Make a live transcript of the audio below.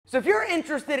So if you're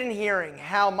interested in hearing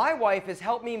how my wife has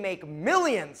helped me make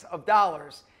millions of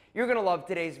dollars, you're gonna love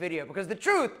today's video, because the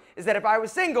truth is that if I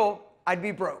was single, I'd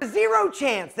be broke. Zero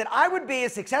chance that I would be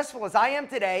as successful as I am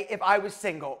today if I was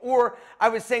single, or I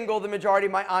was single the majority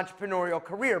of my entrepreneurial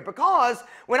career, because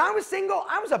when I was single,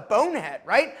 I was a bonehead,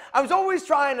 right? I was always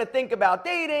trying to think about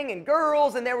dating and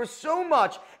girls, and there was so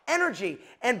much energy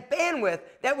and bandwidth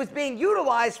that was being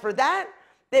utilized for that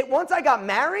once I got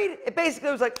married, it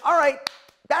basically was like, all right,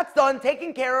 that's done,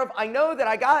 taken care of. I know that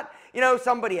I got,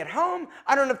 somebody at home.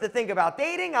 I don't have to think about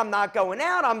dating. I'm not going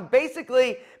out. I'm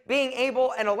basically being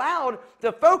able and allowed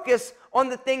to focus on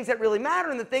the things that really matter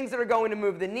and the things that are going to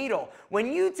move the needle.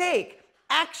 When you take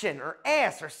action or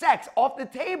ass or sex off the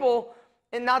table,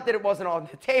 and not that it wasn't off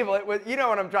the table, it was, you know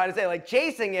what I'm trying to say, like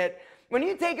chasing it. When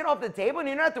you take it off the table and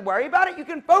you don't have to worry about it, you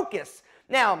can focus.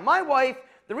 Now, my wife,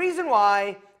 the reason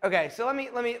why, okay, so let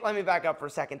me back up for a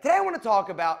second. Today I want to talk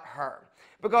about her,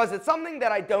 because it's something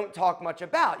that I don't talk much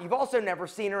about. You've also never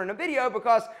seen her in a video,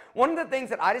 because one of the things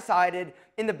that I decided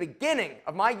in the beginning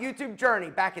of my YouTube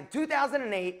journey back in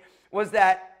 2008 was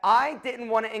that I didn't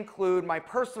want to include my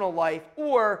personal life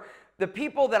or the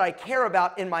people that I care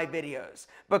about in my videos,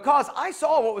 because I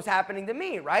saw what was happening to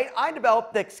me, right? I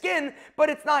developed thick skin, but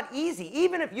it's not easy.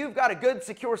 Even if you've got a good,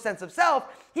 secure sense of self,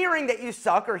 hearing that you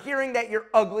suck or hearing that you're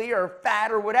ugly or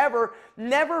fat or whatever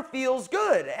never feels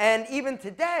good. And even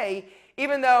today,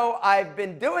 even though I've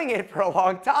been doing it for a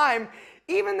long time,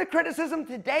 even the criticism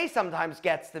today sometimes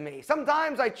gets to me.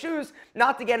 Sometimes I choose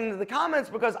not to get into the comments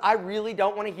because I really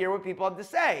don't want to hear what people have to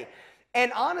say.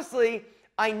 And honestly,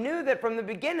 I knew that from the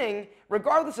beginning,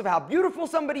 regardless of how beautiful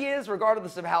somebody is,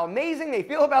 regardless of how amazing they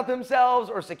feel about themselves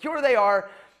or secure they are,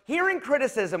 hearing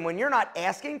criticism when you're not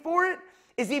asking for it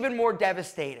is even more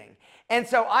devastating. And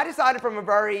so I decided from a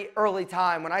very early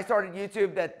time when I started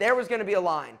YouTube that there was going to be a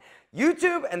line.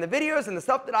 YouTube and the videos and the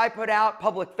stuff that I put out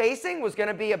public facing was going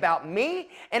to be about me,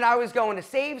 and I was going to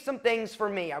save some things for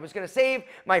me. I was going to save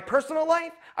my personal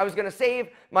life. I was going to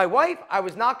save my wife. I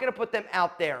was not going to put them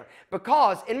out there,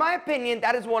 because in my opinion,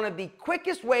 that is one of the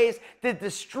quickest ways to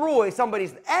destroy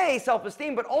somebody's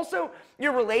self-esteem, but also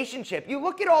your relationship. You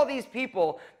look at all these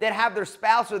people that have their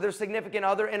spouse or their significant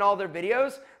other in all their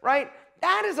videos, right?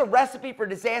 That is a recipe for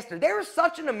disaster. There is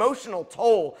such an emotional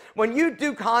toll when you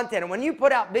do content and when you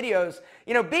put out videos.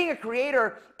 Being a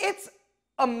creator, it's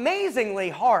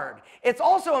amazingly hard. It's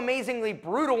also amazingly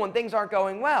brutal when things aren't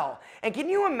going well. And can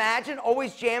you imagine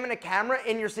always jamming a camera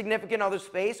in your significant other's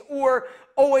face, or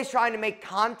always trying to make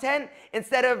content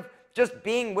instead of just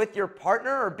being with your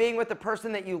partner or being with the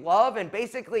person that you love and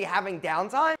basically having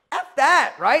downtime? F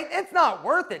that, right? It's not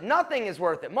worth it. Nothing is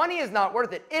worth it. Money is not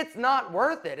worth it. It's not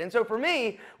worth it. And so for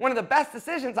me, one of the best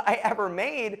decisions I ever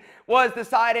made was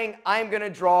deciding I'm going to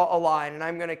draw a line, and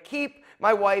I'm going to keep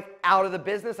my wife out of the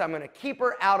business. I'm going to keep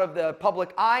her out of the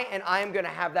public eye, and I am going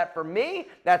to have that for me.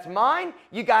 That's mine.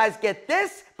 You guys get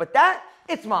this, but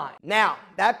it's mine. Now,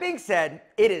 that being said,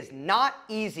 it is not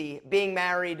easy being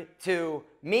married to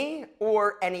me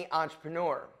or any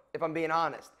entrepreneur, if I'm being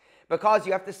honest, because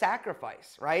you have to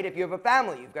sacrifice, right? If you have a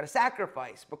family, you've got to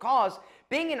sacrifice, because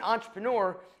being an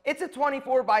entrepreneur, it's a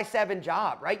 24/7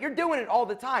 job, right? You're doing it all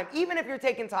the time. Even if you're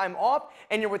taking time off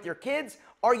and you're with your kids,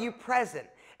 are you present?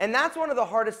 And that's one of the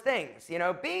hardest things,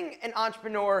 being an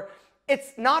entrepreneur.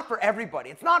 It's not for everybody.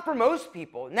 It's not for most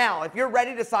people. Now, if you're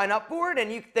ready to sign up for it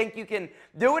and you think you can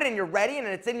do it and you're ready and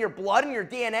it's in your blood and your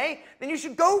DNA, then you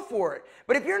should go for it.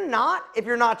 But if you're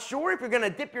not sure if you're going to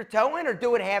dip your toe in or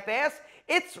do it half-ass,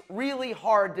 it's really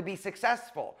hard to be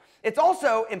successful. It's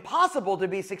also impossible to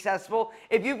be successful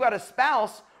if you've got a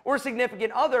spouse or a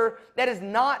significant other that is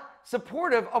not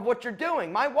supportive of what you're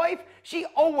doing. My wife, she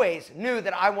always knew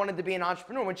that I wanted to be an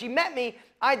entrepreneur. When she met me,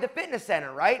 I had the fitness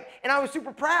center, right? And I was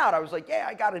super proud. I was like, yeah,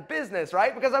 I got a business,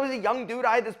 right? Because I was a young dude,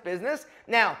 I had this business.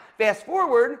 Now, fast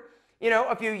forward,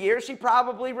 a few years, she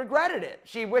probably regretted it.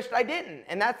 She wished I didn't.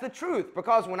 And that's the truth,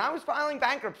 because when I was filing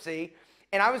bankruptcy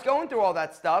and I was going through all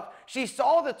that stuff, she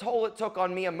saw the toll it took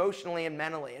on me emotionally and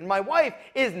mentally. And my wife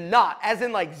is not, as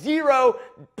in like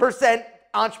 0%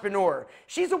 entrepreneur.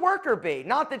 She's a worker bee.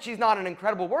 Not that she's not an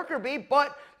incredible worker bee,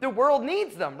 but the world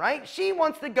needs them, right? She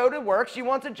wants to go to work. She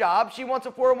wants a job. She wants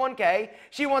a 401k.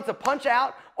 She wants to punch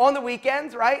out on the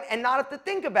weekends, right? And not have to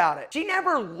think about it. She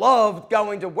never loved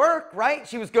going to work, right?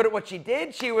 She was good at what she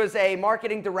did. She was a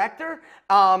marketing director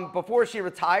before she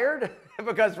retired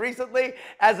because recently,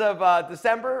 as of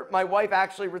December, my wife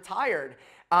actually retired.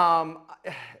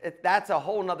 That's a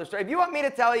whole nother story. If you want me to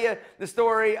tell you the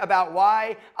story about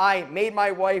why I made my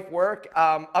wife work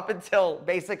up until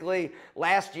basically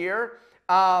last year,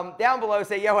 down below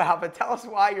say, yo, Alpha, tell us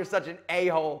why you're such an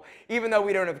a-hole, even though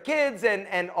we don't have kids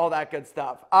and all that good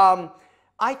stuff.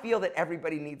 I feel that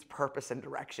everybody needs purpose and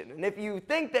direction. And if you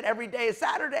think that every day is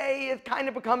Saturday, it kind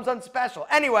of becomes unspecial.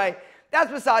 Anyway, that's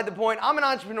beside the point. I'm an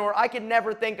entrepreneur. I could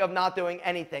never think of not doing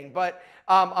anything. But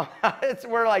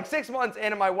we're like 6 months in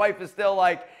and my wife is still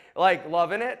like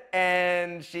loving it.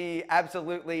 And she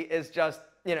absolutely is just,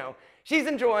 you know, she's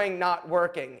enjoying not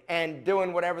working and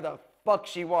doing whatever the fuck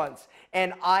she wants.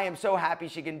 And I am so happy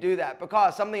she can do that,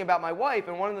 because something about my wife,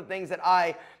 and one of the things that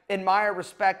I admire,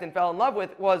 respect, and fell in love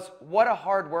with, was what a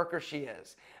hard worker she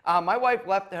is. My wife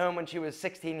left home when she was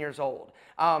 16 years old.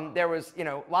 There was, you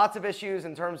know, lots of issues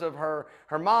in terms of her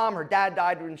mom. Her dad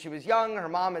died when she was young. Her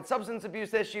mom had substance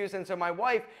abuse issues. And so my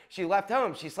wife, she left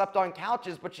home. She slept on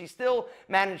couches, but she still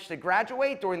managed to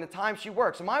graduate during the time she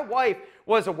worked. So my wife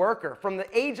was a worker. From the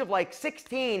age of like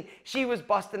 16, she was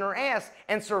busting her ass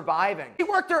and surviving. She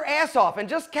worked her ass off and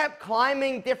just kept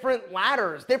climbing different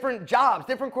ladders, different jobs,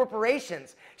 different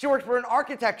corporations. She worked for an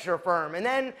architecture firm, and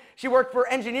then she worked for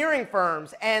engineering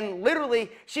firms, and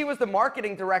literally she was the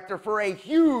marketing director for a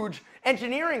huge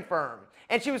engineering firm,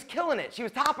 and she was killing it. She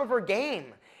was top of her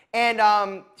game.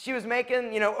 And she was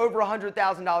making, you know, over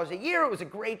 $100,000 a year. It was a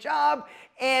great job,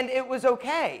 and it was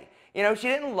okay. You know, she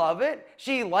didn't love it.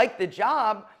 She liked the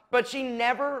job, but she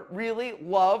never really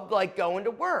loved like going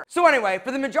to work. So anyway,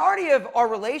 for the majority of our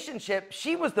relationship,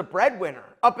 she was the breadwinner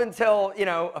up until, you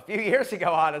know, a few years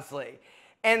ago, honestly.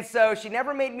 And so she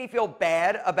never made me feel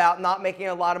bad about not making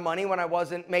a lot of money when I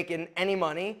wasn't making any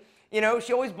money. You know,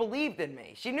 she always believed in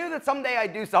me. She knew that someday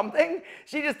I'd do something.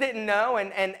 She just didn't know.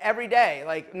 And every day,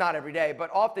 like not every day,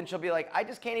 but often she'll be like, I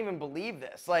just can't even believe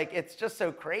this. Like, it's just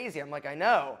so crazy. I'm like, I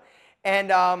know. And,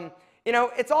 you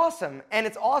know, it's awesome. And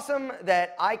it's awesome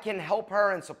that I can help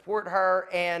her and support her.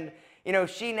 And, you know,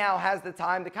 she now has the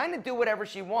time to kind of do whatever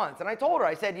she wants. And I told her,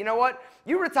 I said, you know what?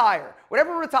 You retire.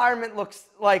 Whatever retirement looks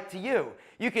like to you.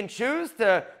 You can choose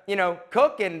to, you know,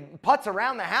 cook and putz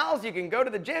around the house. You can go to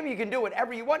the gym. You can do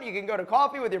whatever you want. You can go to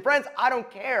coffee with your friends. I don't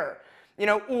care. You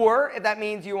know, or if that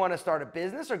means you want to start a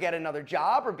business or get another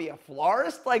job or be a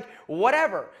florist, like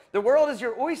whatever. The world is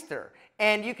your oyster,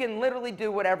 and you can literally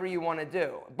do whatever you want to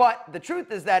do. But the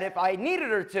truth is that if I needed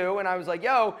her to, and I was like,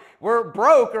 yo, we're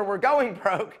broke or we're going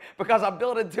broke because I'm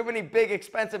building too many big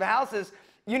expensive houses,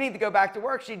 you need to go back to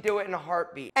work, she'd do it in a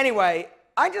heartbeat. Anyway,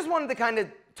 I just wanted to kind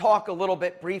of talk a little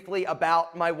bit briefly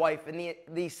about my wife and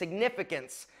the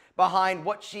significance behind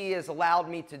what she has allowed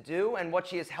me to do and what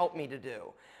she has helped me to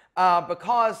do.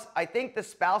 Because I think the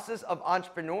spouses of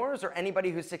entrepreneurs or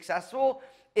anybody who's successful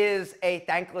is a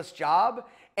thankless job,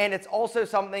 and it's also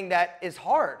something that is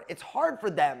hard. It's hard for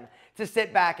them to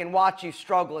sit back and watch you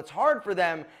struggle. It's hard for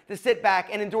them to sit back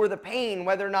and endure the pain,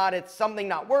 whether or not it's something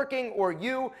not working or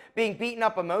you being beaten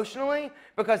up emotionally,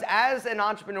 because as an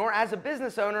entrepreneur, as a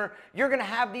business owner, you're gonna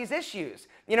have these issues.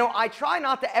 You know, I try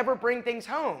not to ever bring things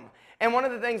home. And one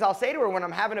of the things I'll say to her when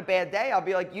I'm having a bad day, I'll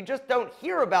be like, you just don't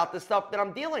hear about the stuff that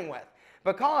I'm dealing with,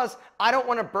 because I don't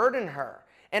want to burden her.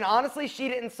 And honestly, she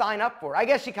didn't sign up for it. I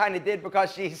guess she kind of did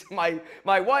because she's my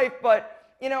wife,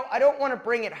 but you know, I don't want to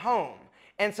bring it home.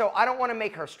 And so I don't want to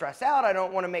make her stress out. I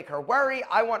don't want to make her worry.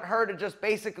 I want her to just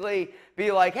basically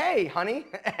be like, hey, honey,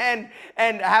 and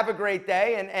have a great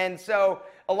day. And so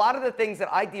a lot of the things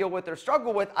that I deal with or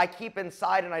struggle with, I keep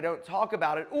inside and I don't talk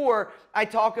about it, or I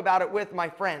talk about it with my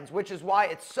friends, which is why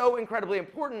it's so incredibly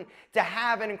important to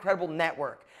have an incredible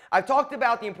network. I've talked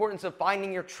about the importance of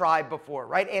finding your tribe before,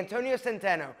 right? Antonio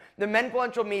Centeno, the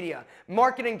Menfluential Media,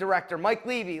 marketing director, Mike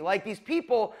Levy, like these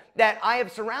people that I have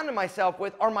surrounded myself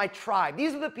with are my tribe.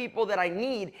 These are the people that I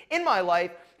need in my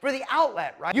life for the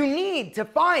outlet, right? You need to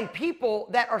find people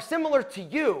that are similar to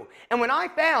you. And when I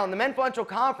found the Menfluential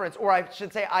Conference, or I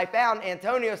should say I found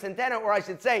Antonio Centeno, or I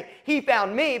should say he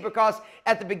found me, because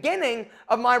at the beginning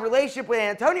of my relationship with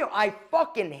Antonio, I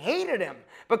fucking hated him.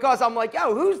 Because I'm like,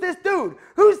 yo, who's this dude?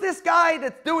 Who's this guy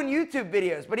that's doing YouTube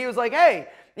videos? But he was like, hey,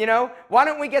 you know, why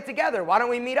don't we get together? Why don't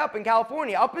we meet up in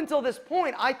California? Up until this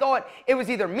point, I thought it was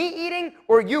either me eating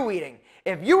or you eating.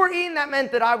 If you were eating, that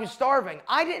meant that I was starving.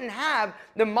 I didn't have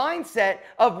the mindset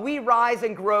of we rise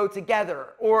and grow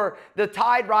together, or the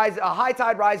tide rises, a high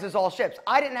tide rises all ships.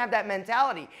 I didn't have that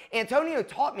mentality. Antonio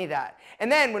taught me that.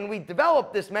 And then when we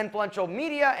developed this Menfluential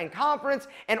Media and conference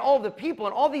and all the people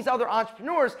and all these other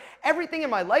entrepreneurs, everything in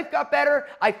my life got better.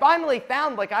 I finally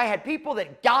found like I had people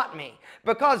that got me,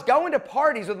 because going to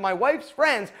parties with my wife's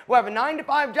friends who have a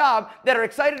 9-to-5 job that are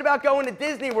excited about going to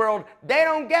Disney World, they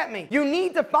don't get me. You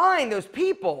need to find those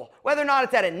people, whether or not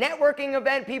it's at a networking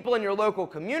event, people in your local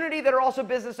community that are also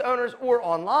business owners, or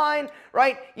online,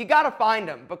 right? You got to find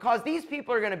them, because these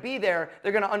people are going to be there.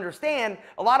 They're going to understand.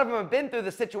 A lot of them have been through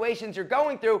the situations you're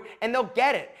going through, and they'll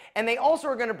get it. And they also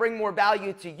are going to bring more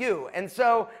value to you. And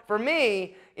so for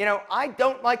me, you know, I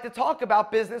don't like to talk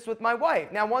about business with my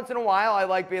wife. Now, once in a while, I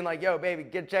like being like, yo, baby,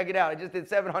 check it out. I just did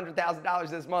 $700,000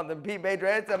 this month, and Pete Major,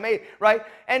 it's amazing, right?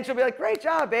 And she'll be like, great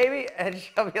job, baby. And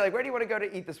she'll be like, where do you want to go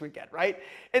to eat this weekend, right?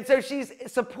 And so she's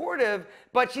supportive,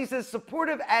 but she's as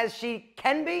supportive as she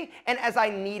can be and as I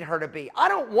need her to be. I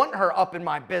don't want her up in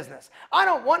my business. I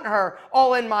don't want her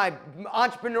all in my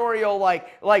entrepreneurial,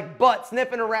 like butt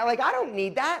sniffing around. Like, I don't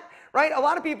need that, right? A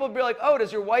lot of people would be like, oh,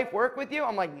 does your wife work with you?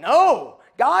 I'm like, no.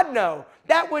 God, no.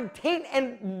 That would taint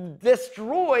and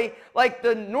destroy like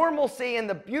the normalcy and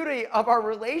the beauty of our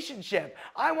relationship.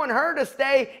 I want her to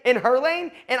stay in her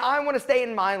lane, and I want to stay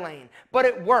in my lane. But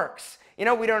it works. You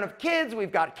know, we don't have kids.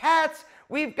 We've got cats.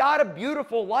 We've got a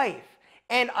beautiful life.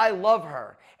 And I love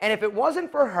her. And if it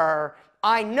wasn't for her,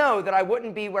 I know that I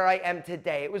wouldn't be where I am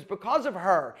today. It was because of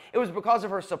her. It was because of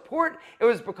her support. It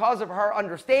was because of her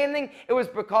understanding. It was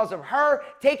because of her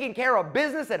taking care of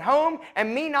business at home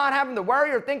and me not having to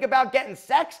worry or think about getting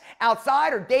sex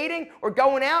outside or dating or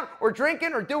going out or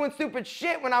drinking or doing stupid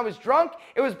shit when I was drunk.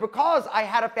 It was because I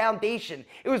had a foundation.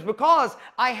 It was because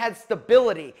I had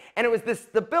stability. And it was this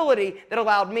stability that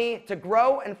allowed me to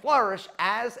grow and flourish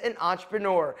as an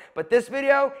entrepreneur. But this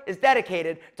video is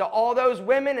dedicated to all those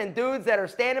women and dudes that are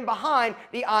standing behind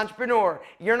the entrepreneur.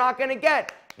 You're not going to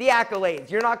get the accolades.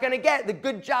 You're not going to get the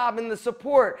good job and the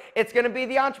support. It's going to be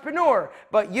the entrepreneur.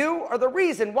 But you are the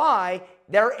reason why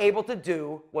they're able to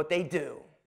do what they do.